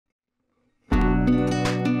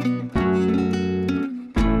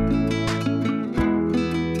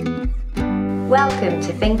Welcome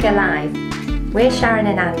to Think Alive. We're Sharon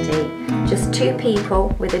and Andy, just two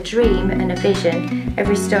people with a dream and a vision of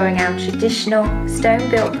restoring our traditional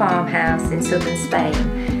stone-built farmhouse in southern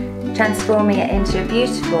Spain, transforming it into a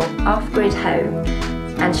beautiful off-grid home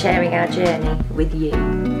and sharing our journey with you.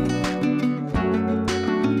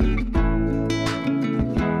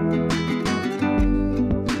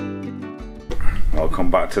 Welcome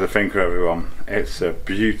back to the Thinker, everyone. It's a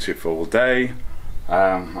beautiful day.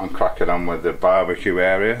 I'm cracking on with the barbecue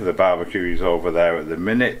area. The barbecue is over there at the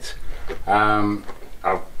minute.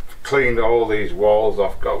 I've cleaned all these walls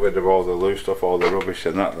off, got rid of all the loose stuff, all the rubbish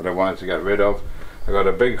and that I wanted to get rid of. I've got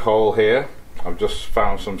a big hole here. I've just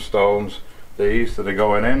found some stones, these that are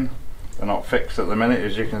going in. They're not fixed at the minute,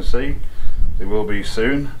 as you can see. They will be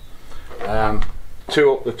soon.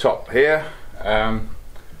 Two up the top here,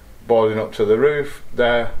 boarding up to the roof.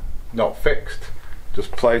 They're not fixed,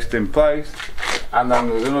 just placed in place. And then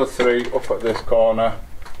there's another three up at this corner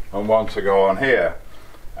and one to go on here.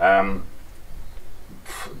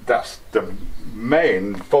 That's the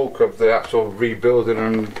main bulk of the actual rebuilding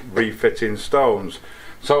and refitting stones.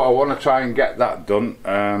 So I want to try and get that done.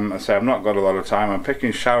 I say I've not got a lot of time. I'm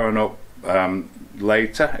picking Sharon up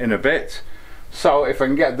later in a bit. So if I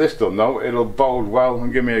can get this done though, it'll bode well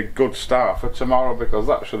and give me a good start for tomorrow, because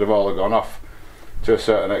that should have all gone off to a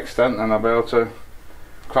certain extent, and I'll be able to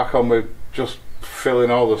crack on with just filling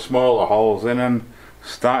all the smaller holes in and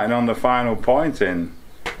starting on the final pointing.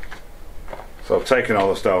 So I've taken all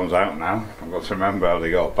the stones out now. I've got to remember how they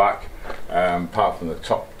got back, apart from the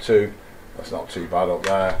top two. That's not too bad up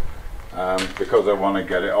there, because I want to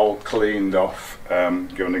get it all cleaned off. I'm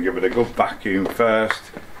going to give it a good vacuum first,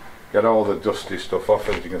 get all the dusty stuff off.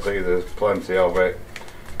 As you can see, there's plenty of it,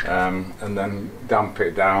 and then damp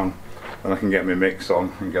it down, and I can get my mix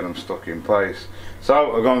on and get them stuck in place. So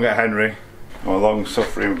I'll go and get Henry, my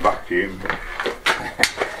long-suffering vacuum,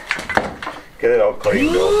 get it all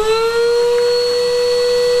cleaned up.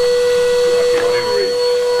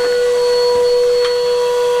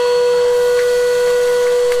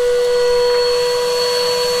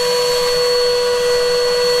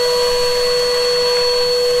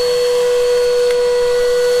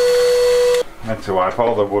 I had to wipe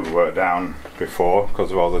all the woodwork down before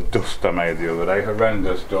because of all the dust I made the other day,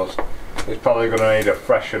 horrendous dust. It's probably going to need a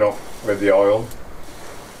freshen up with the oil,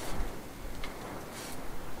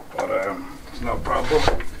 but it's no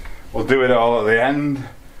problem. We'll do it all at the end.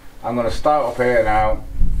 I'm going to start up here now.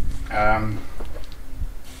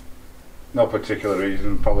 No particular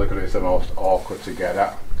reason, probably because it's the most awkward to get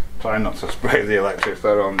at. Trying not to spray the electrics,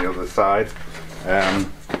 they're on the other side.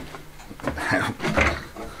 And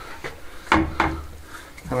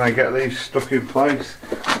I get these stuck in place.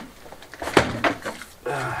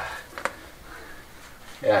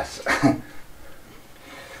 Yes.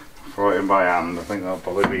 Throw it in by hand, I think that'll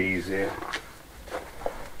probably be easier.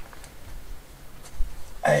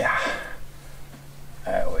 Yeah.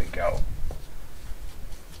 There we go.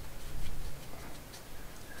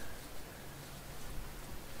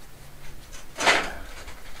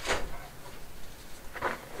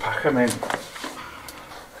 Pack them in.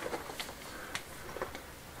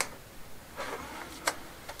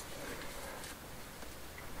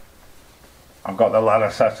 I've got the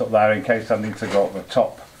ladder set up there in case I need to go up the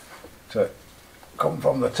top, to come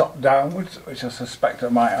from the top downwards, which I suspect I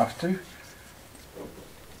might have to.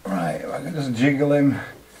 Right, if I can just jiggle him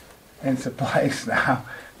into place now.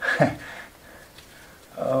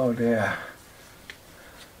 Oh dear.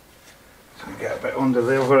 So get a bit under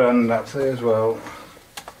the other end actually as well.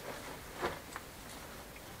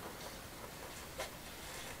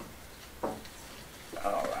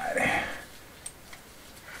 Alrighty.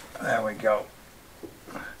 There we go.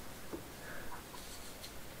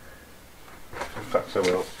 In fact, I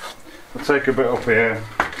will. I'll take a bit up here,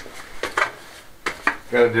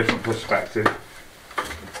 get a different perspective.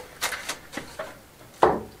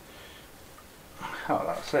 Oh,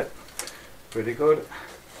 that's it. Pretty good.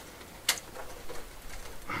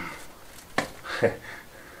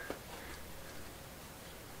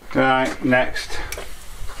 Right, next.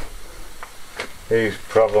 These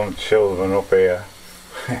problem children up here.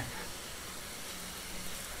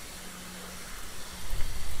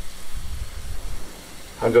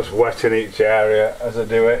 I'm just wetting each area as I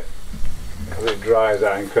do it, because it dries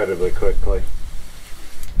out incredibly quickly.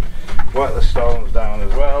 Wet the stones down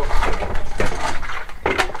as well.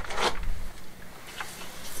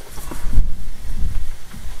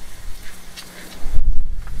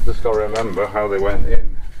 Just got to remember how they went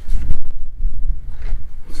in.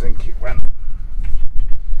 I think it went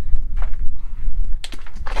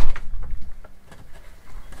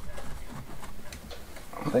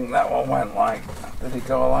think that one went like, did it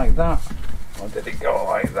go like that? Or did it go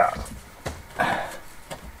like that?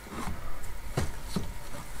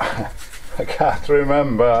 I can't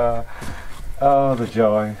remember. Oh, the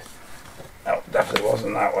joy. No, definitely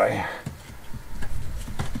wasn't that way.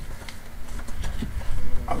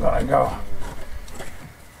 I'm gonna go.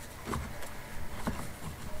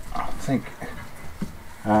 I think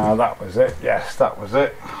that was it. Yes, that was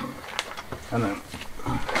it. And then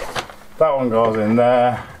that one goes in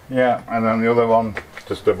there. Yeah, and then the other one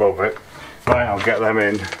just above it. Right, I'll get them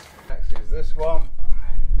in. Next is this one.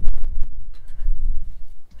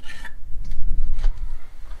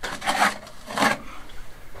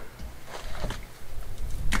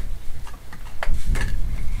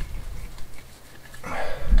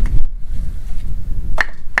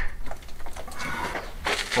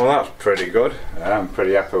 Well, that's pretty good. I'm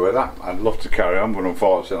pretty happy with that. I'd love to carry on, but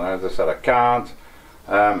unfortunately, as I said, I can't.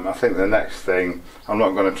 I think the next thing, I'm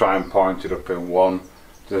not going to try and point it up in one.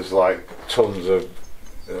 There's like tons of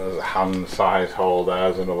hand-sized hole.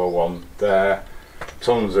 There's another one there.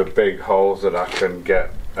 Tons of big holes that I can get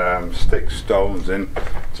stick stones in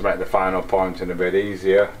to make the final pointing a bit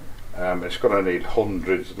easier. It's going to need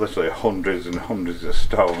hundreds, literally hundreds and hundreds of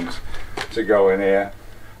stones to go in here.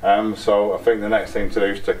 So I think the next thing to do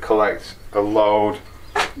is to collect a load,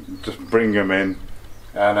 just bring them in,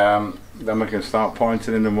 and then we can start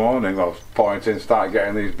pointing in the morning, or start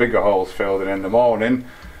getting these bigger holes filled in the morning,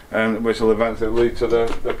 which will eventually lead to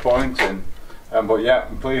the pointing. But yeah,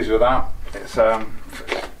 I'm pleased with that. It's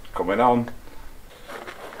coming on.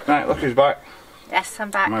 Right, look who's back. Yes, I'm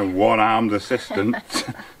back. My one-armed assistant.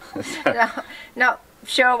 Not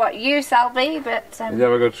sure what use I'll be, but Did you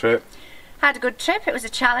have a good trip? had a good trip. It was a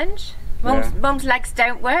challenge. Mum's legs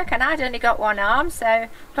don't work, and I'd only got one arm, so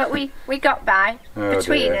but we got by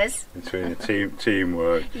between us. Between the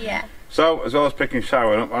teamwork. Yeah. So as well as picking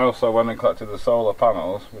showering up, I also went and collected the solar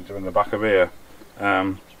panels, which are in the back of here,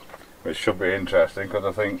 which should be interesting because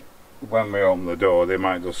I think when we open the door, they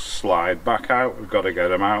might just slide back out. We've got to get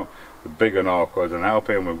them out. They're big and awkward and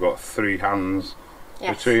helping. We've got 3 hands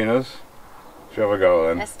between us. Shall we go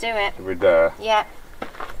then? Let's do it. Should we dare? Yeah.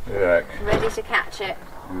 Yeah. Ready to catch it.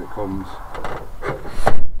 Here it comes.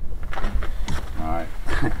 Right.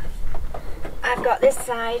 I've got this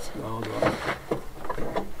side. Hold on.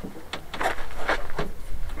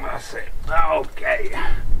 That's it. Okay.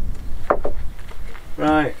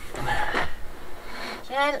 Right.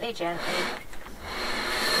 Gently, gently.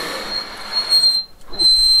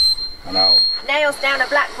 I know. Nails down a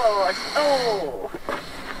blackboard. Oh.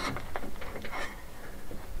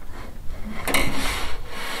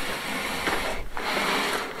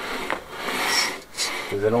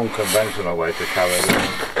 There's an unconventional way to carry them.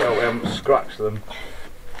 Well, we haven't scratched them.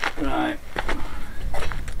 Right.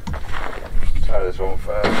 Try this one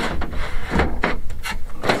first.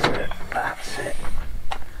 That's it. That's it.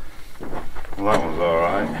 Well, that one's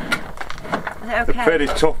alright. Okay. They're pretty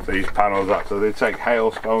tough, these panels, actually. They take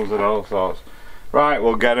hailstones and all sorts. Right,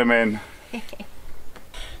 we'll get them in.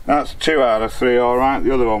 That's 2 out of 3, alright.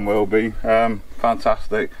 The other one will be.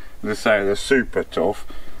 Fantastic. As I say, they're super tough.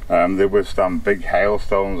 They withstand big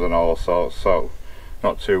hailstones and all sorts, so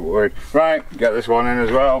not too worried. Right, get this one in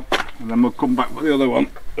as well, and then we'll come back with the other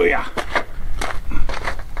one. Oh yeah.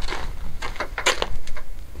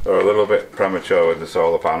 We're a little bit premature with the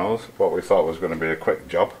solar panels. What we thought was going to be a quick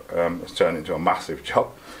job has turned into a massive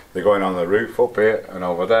job. They're going on the roof up here and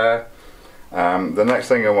over there. The next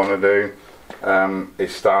thing I want to do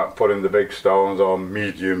is start putting the big stones, or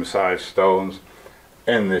medium-sized stones,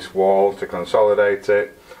 in this wall to consolidate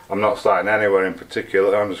it. I'm not starting anywhere in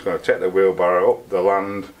particular. I'm just going to take the wheelbarrow up the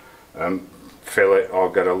land and fill it,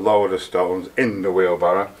 or get a load of stones in the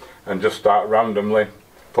wheelbarrow and just start randomly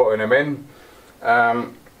putting them in.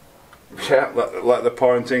 Yeah, let the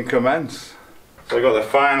pointing commence. So I've got the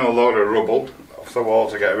final load of rubble off the wall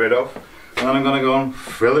to get rid of, and then I'm going to go and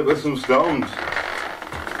fill it with some stones.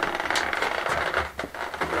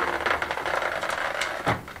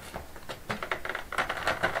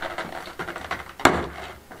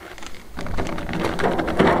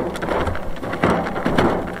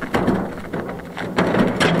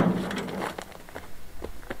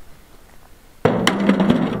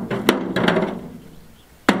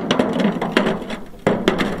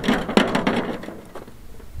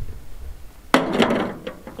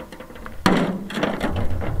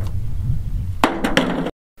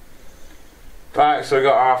 Right, so I've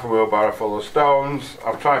got half a wheelbarrow full of stones.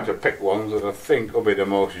 I've tried to pick ones that I think will be the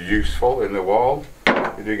most useful in the wall.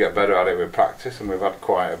 You do get better at it with practice, and we've had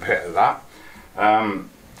quite a bit of that.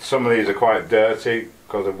 Some of these are quite dirty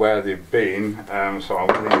because of where they've been, so I'm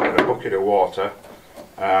going to get a bucket of water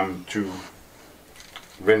to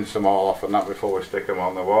rinse them all off and that before we stick them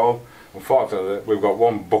on the wall. Unfortunately, we've got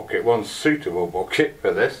one suitable bucket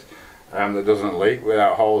for this that doesn't leak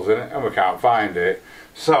without holes in it, and we can't find it.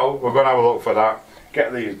 So we're going to have a look for that,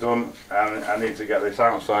 get these done, and I need to get this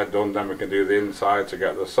outside done, then we can do the inside to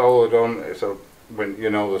get the solar done. It's a, when you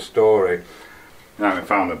know the story. Now we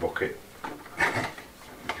found the bucket.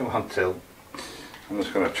 Come on, Till. I'm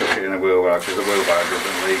just going to chuck it in the wheelbarrow because the wheelbarrow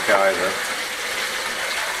doesn't leak either.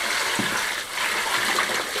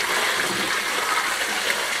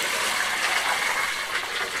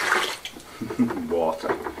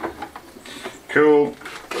 Water. Cool.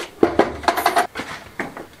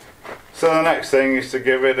 So the next thing is to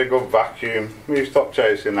give it a good vacuum. We stop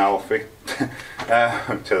chasing Alfie.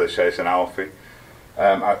 Until he's chasing Alfie.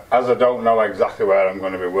 As I don't know exactly where I'm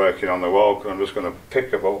going to be working on the wall, I'm just going to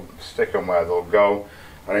pick them up, stick them where they'll go.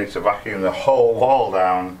 I need to vacuum the whole wall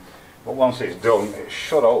down, but once it's done, it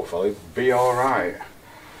should hopefully be alright.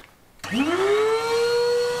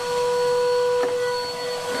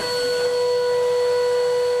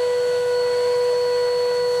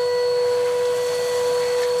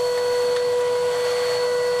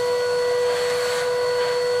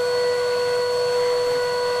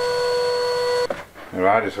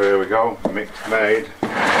 Right, so here we go, mix made,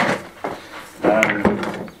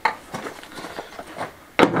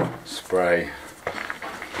 spray.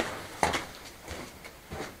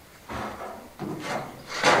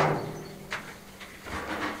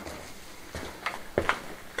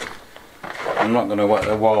 I'm not going to wet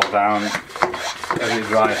the wall down as it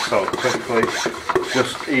dries so quickly,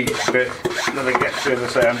 just each bit that I get to, as I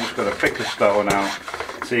say, I'm just going to pick a stone out,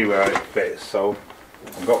 see where it fits. So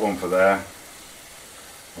I've got one for there.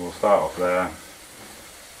 We'll start off there,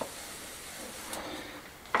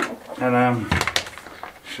 and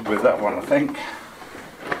should be that one, I think.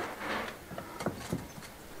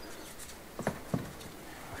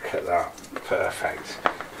 Look at that, perfect.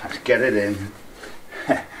 Let's get it in.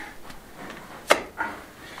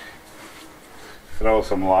 Throw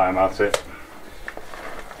some lime at it.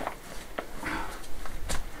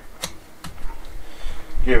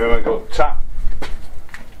 Give him a good tap.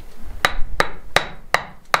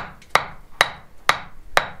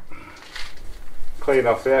 Clean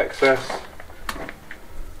off the excess.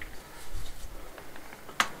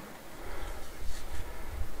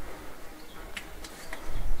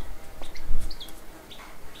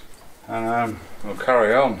 And we'll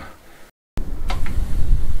carry on.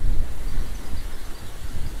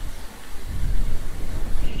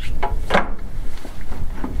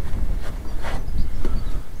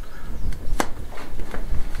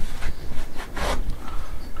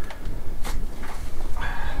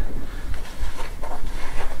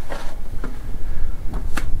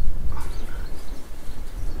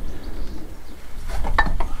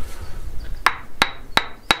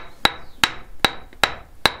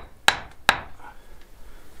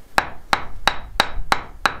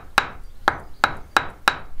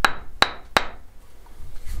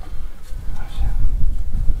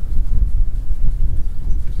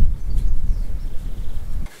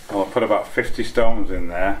 Put about 50 stones in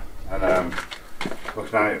there, and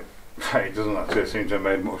looking at it, it doesn't actually seem to have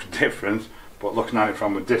made much difference, but looking at it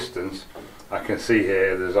from a distance, I can see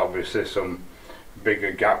here there's obviously some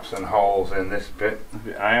bigger gaps and holes in this bit.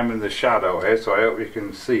 I am in the shadow here, so I hope you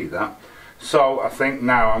can see that. So I think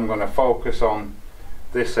now I'm going to focus on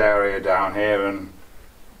this area down here and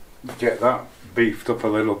get that beefed up a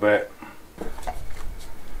little bit.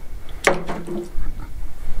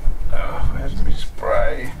 Oh, where's my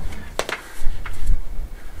spray?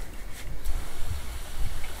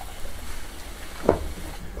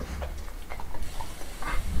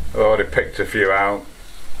 I've already picked a few out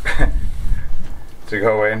to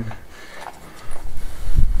go in.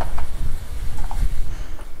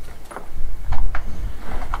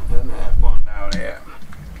 And there's one down here.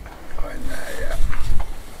 Oh, in there, yeah.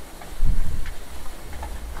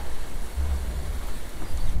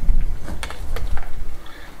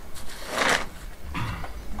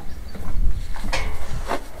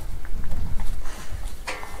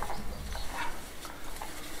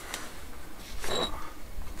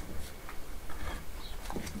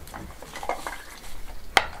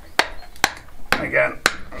 Again,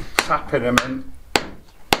 tapping them in.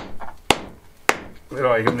 We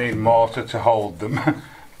don't even need mortar to hold them,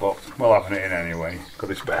 but we'll have it in anyway because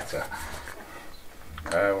it's better.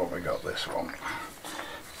 What we got this one?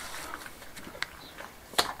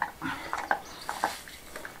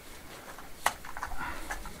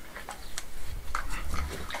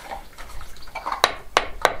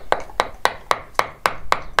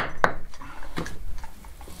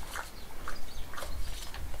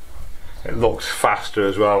 looks faster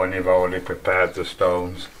as well when you've already prepared the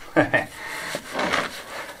stones. There's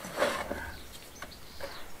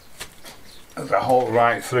a hole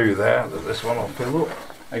right through there that this one will fill up.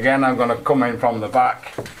 Again, I'm going to come in from the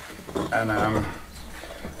back and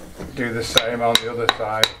do the same on the other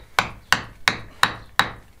side.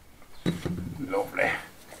 Lovely.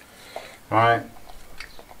 Right,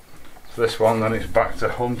 so this one then it's back to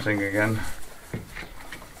hunting again.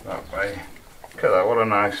 That way. Look at that, what a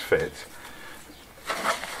nice fit.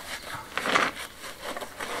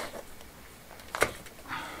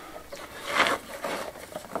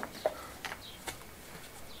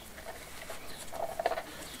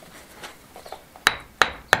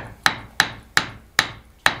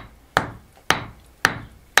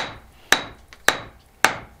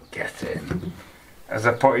 Get in. As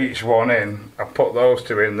I put each one in, I put those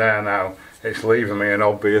two in there now. It's leaving me an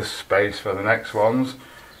obvious space for the next ones.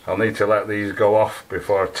 I'll need to let these go off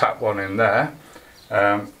before I tap one in there.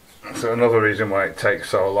 So another reason why it takes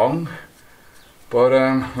so long. But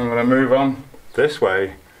I'm going to move on this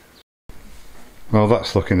way. Well,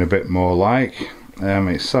 that's looking a bit more like.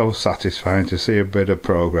 It's so satisfying to see a bit of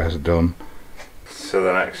progress done. So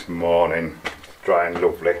the next morning, drying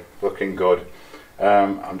lovely, looking good.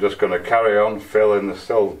 I'm just going to carry on filling. There's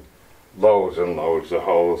still loads and loads of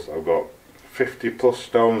holes. I've got 50 plus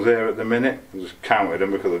stones here at the minute. I just counted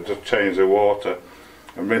them because I just changed the water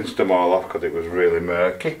and rinsed them all off because it was really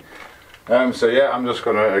murky. So yeah, I'm just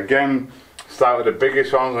going to again start with the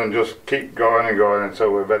biggest ones and just keep going and going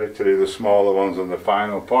until we're ready to do the smaller ones and the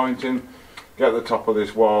final pointing. Get the top of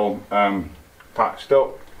this wall patched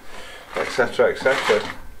up, etc, etc.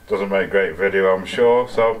 Doesn't make a great video, I'm sure,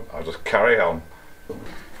 so I'll just carry on.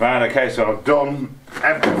 Right, okay, so I've done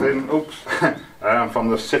everything, oops, from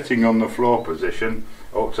the sitting on the floor position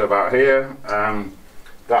up to about here,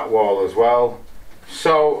 that wall as well.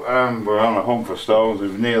 So we're on a hunt for stones.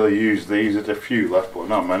 We've nearly used these. There's a few left, but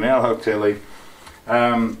not many. Hello, Tilly.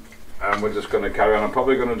 And we're just going to carry on. I'm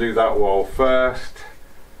probably going to do that wall first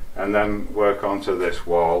and then work onto this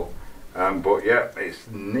wall. But yeah, it's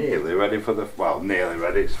nearly ready for the, well, nearly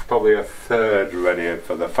ready. It's probably a third ready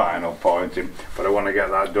for the final pointing, but I want to get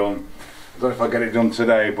that done. I don't know if I'll get it done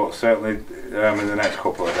today, but certainly in the next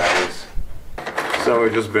couple of days. So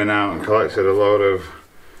we've just been out and collected a load of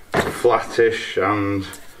flattish and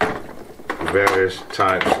various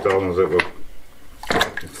type stones that were, I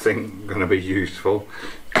think, going to be useful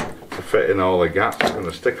to fit in all the gaps. I'm going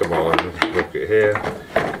to stick them all in this bucket here.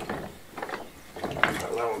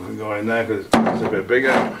 Go in there because it's a bit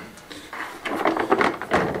bigger.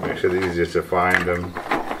 Makes it easier to find them.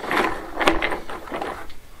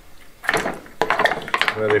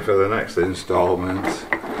 Ready for the next instalment.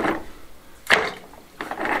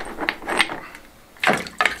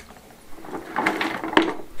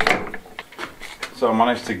 So I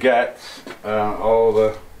managed to get all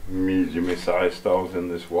the medium-sized stones in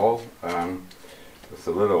this wall. Just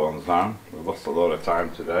the little ones now. We've lost a lot of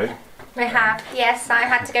time today. We have, yes. I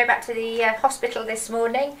had to go back to the hospital this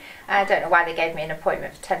morning. I don't know why they gave me an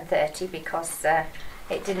appointment for 10:30 because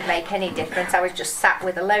it didn't make any difference. I was just sat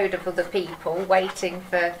with a load of other people waiting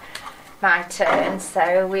for my turn.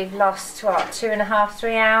 So we've lost, what, 2.5,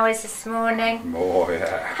 3 hours this morning. Oh,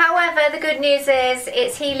 yeah. However, the good news is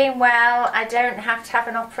it's healing well. I don't have to have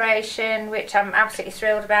an operation, which I'm absolutely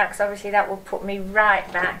thrilled about because obviously that will put me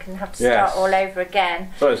right back and have to start all over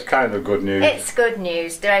again. So it's kind of good news. It's good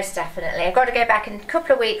news, most definitely. I've got to go back in a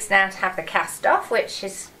couple of weeks now to have the cast off, which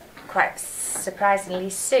is quite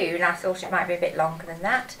surprisingly soon. I thought it might be a bit longer than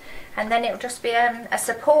that. And then it'll just be a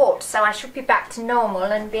support, so I should be back to normal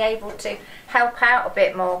and be able to help out a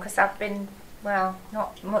bit more because I've been, well,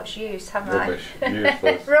 not much use, haven't Rubbish. I?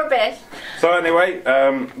 Useless. Rubbish. So anyway,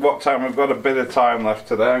 what time? We've got a bit of time left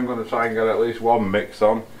today. I'm going to try and get at least one mix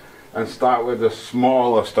on and start with the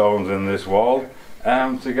smaller stones in this wall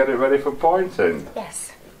to get it ready for pointing.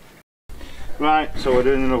 Yes. Right, so we're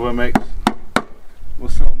doing another mix. We're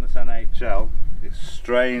still on this NHL. It's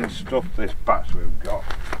strange stuff, this batch we've got.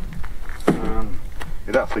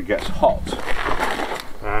 It actually gets hot.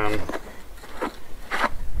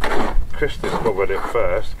 Chris discovered it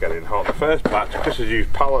first, getting hot. The first batch, Chris has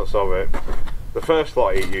used pallets of it. The first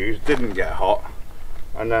lot he used didn't get hot,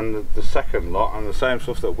 and then the second lot, and the same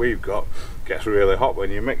stuff that we've got, gets really hot when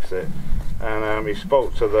you mix it. And he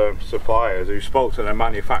spoke to the suppliers, who spoke to the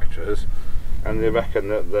manufacturers, and they reckon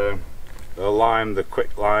that the lime, the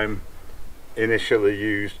quick lime initially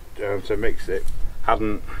used to mix it,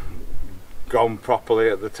 hadn't gone properly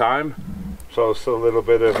at the time, so there's still a little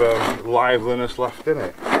bit of liveliness left in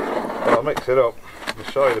it. But I'll mix it up and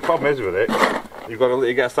show you. The problem is with it, you've got to,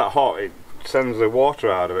 it gets that hot, it sends the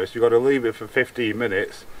water out of it, so you've got to leave it for 15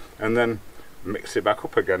 minutes and then mix it back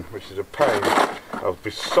up again, which is a pain. I'll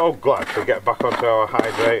be so glad to get back onto our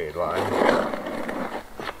hydrated line.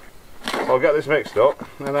 So I'll get this mixed up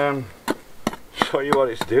and show you what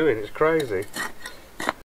it's doing. It's crazy.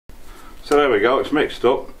 So there we go, it's mixed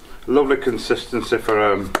up. Lovely consistency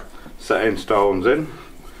for setting stones in.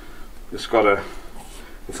 Just gotta,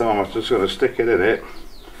 I'm just gonna stick it in it.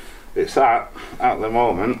 It's at the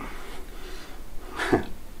moment.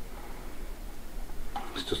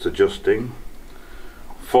 It's just adjusting.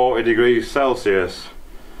 40 degrees Celsius.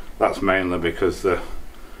 That's mainly because the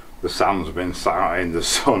sand's been sat out in the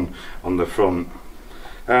sun on the front.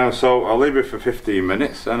 So I'll leave it for 15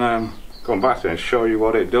 minutes and come back to it and show you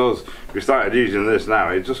what it does. If we started using this now,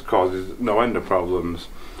 it just causes no end of problems.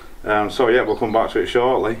 So yeah, we'll come back to it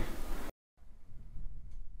shortly.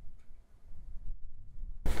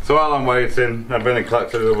 So while I'm waiting, I've been and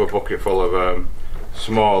collected another bucket full of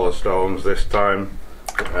smaller stones this time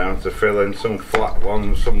to fill in some flat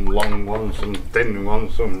ones, some long ones, some thin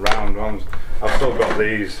ones, some round ones. I've still got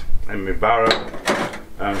these in my barrel,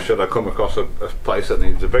 should I come across a place that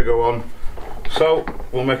needs a bigger one. So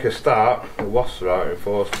we'll make a start. The wasps are out in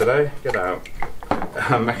force today. Get out.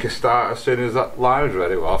 And make a start as soon as that line's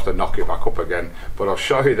ready. We'll have to knock it back up again, but I'll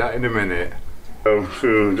show you that in a minute. So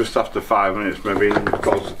just after 5 minutes, maybe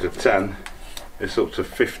closer to 10, it's up to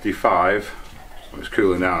 55. It's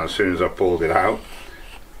cooling down as soon as I pulled it out.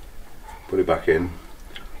 Put it back in.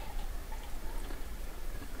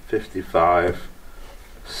 55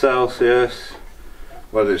 Celsius.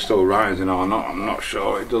 Whether it's still rising or not, I'm not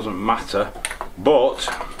sure. It doesn't matter. But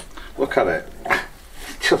look at it.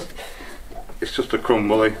 It's just a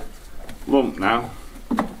crumbly lump now.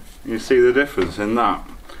 You see the difference in that.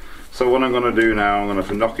 So what I'm going to do now, I'm going to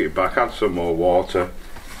have to knock it back, add some more water,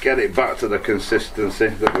 get it back to the consistency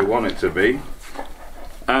that we want it to be,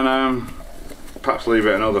 and perhaps leave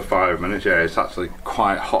it another 5 minutes. Yeah, it's actually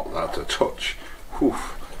quite hot that to touch. Whew.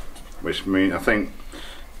 Which means I think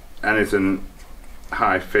anything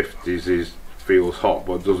high 50s feels hot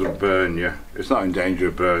but doesn't burn you. It's not in danger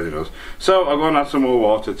of burning us. So I'm going to add some more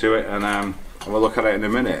water to it and we'll look at it in a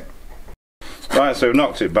minute. Right, so we've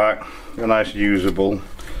knocked it back. A nice usable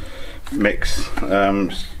mix.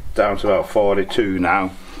 It's down to about 42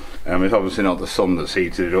 now. It's obviously not the sun that's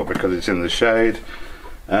heated it up because it's in the shade.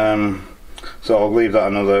 So I'll leave that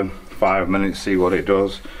another 5 minutes, see what it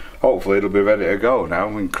does. Hopefully it'll be ready to go now.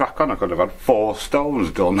 We can crack on. I could have had 4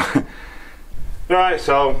 stones done. Right,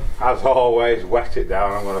 so as always, wet it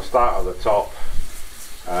down. I'm going to start at the top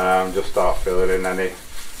and just start filling in any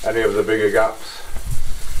of the bigger gaps,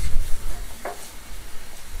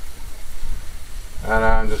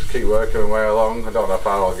 and just keep working my way along. I don't know how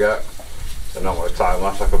far I'll get, so not much time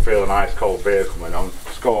left. I can feel an ice cold beer coming on.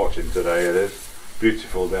 Scorching today it is.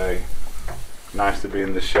 Beautiful day. Nice to be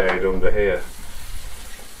in the shade under here.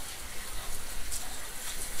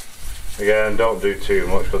 Again, don't do too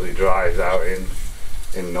much because it dries out in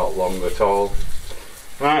not long at all.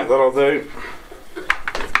 Right, that'll do.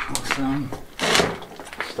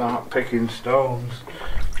 Let's start picking stones.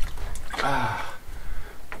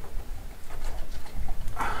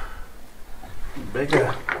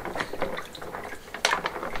 Bigger.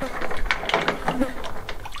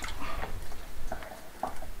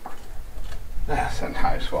 That's a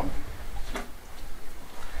nice one.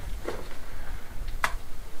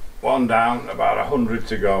 One down, about 100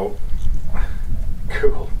 to go.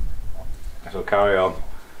 Cool. So carry on.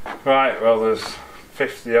 Right, well there's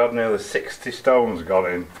 50 odd, nearly 60 stones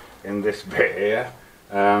gone in this bit here.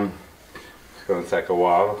 It's going to take a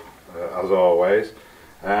while, as always.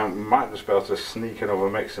 Might just be able to sneak another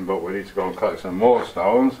mixing, but we need to go and collect some more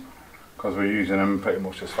stones because we're using them pretty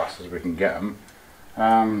much as fast as we can get them.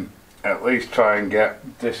 At least try and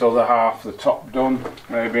get this other half, the top, done,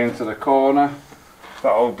 maybe into the corner.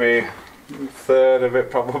 That'll be a third of it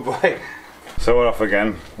probably. So we're off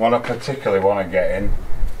again. One I particularly want to get in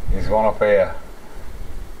is one up here.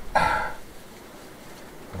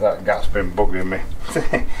 That gap's been bugging me.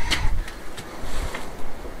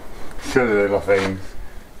 Silly little things.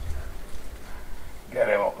 Get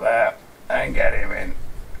him up there and get him in.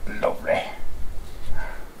 Lovely.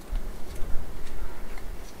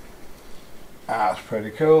 That's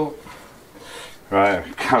pretty cool. Right,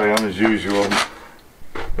 carry on as usual.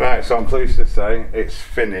 Right, so I'm pleased to say it's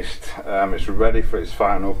finished. It's ready for its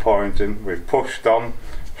final pointing. We've pushed on.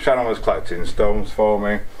 Shannon was collecting stones for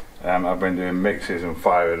me. I've been doing mixes and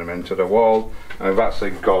firing them into the wall, and I've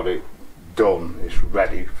actually got it done. It's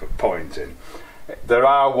ready for pointing. There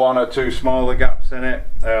are 1 or 2 smaller gaps in it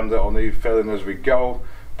that will need filling as we go,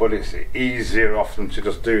 but it's easier often to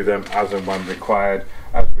just do them as and when required,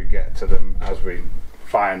 as we get to them, as we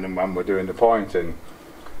find them when we're doing the pointing.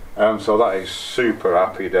 So that is super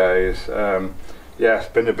happy days. Yeah, it's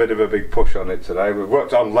been a bit of a big push on it today. We've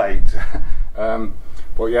worked on late,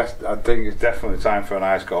 but yes, I think it's definitely time for an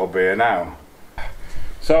ice cold beer now.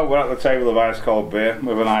 So we're at the table of ice cold beer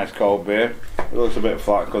with an ice cold beer. It looks a bit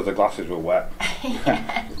flat because the glasses were wet.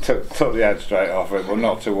 took the head straight off it, but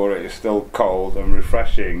not to worry, it's still cold and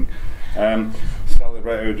refreshing.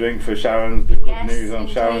 Celebratory drink for Sharon's, the good news on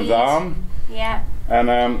Sharon's arm. Yeah.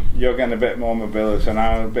 And you're getting a bit more mobility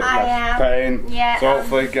now, a bit less pain. Yeah. So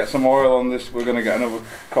hopefully get some oil on this. We're going to get another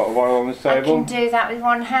cut of oil on this table. I can do that with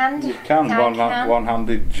one hand. You can,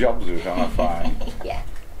 one-handed jobs we're trying to find. Yeah.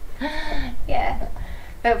 Yeah.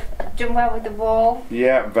 But done well with the wall.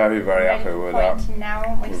 Yeah, very happy with that. Now,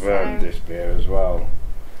 aren't we? We've earned this beer as well.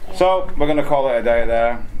 Yeah. So we're going to call it a day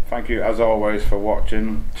there. Thank you as always for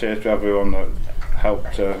watching. Cheers to everyone that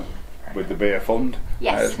helped with the beer fund.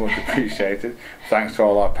 Yes. It's much appreciated. Thanks to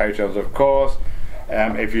all our patrons, of course.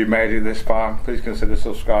 If you made it this far, please consider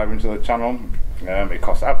subscribing to the channel. It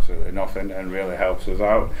costs absolutely nothing and really helps us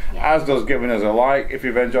out, as does giving us a like if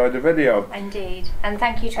you've enjoyed the video. Indeed, and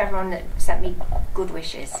thank you to everyone that sent me good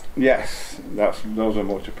wishes. Yes, those are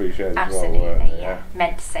much appreciated. Absolutely, as well. yeah.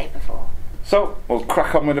 Meant to say before. So we'll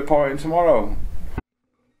crack on with the pouring tomorrow.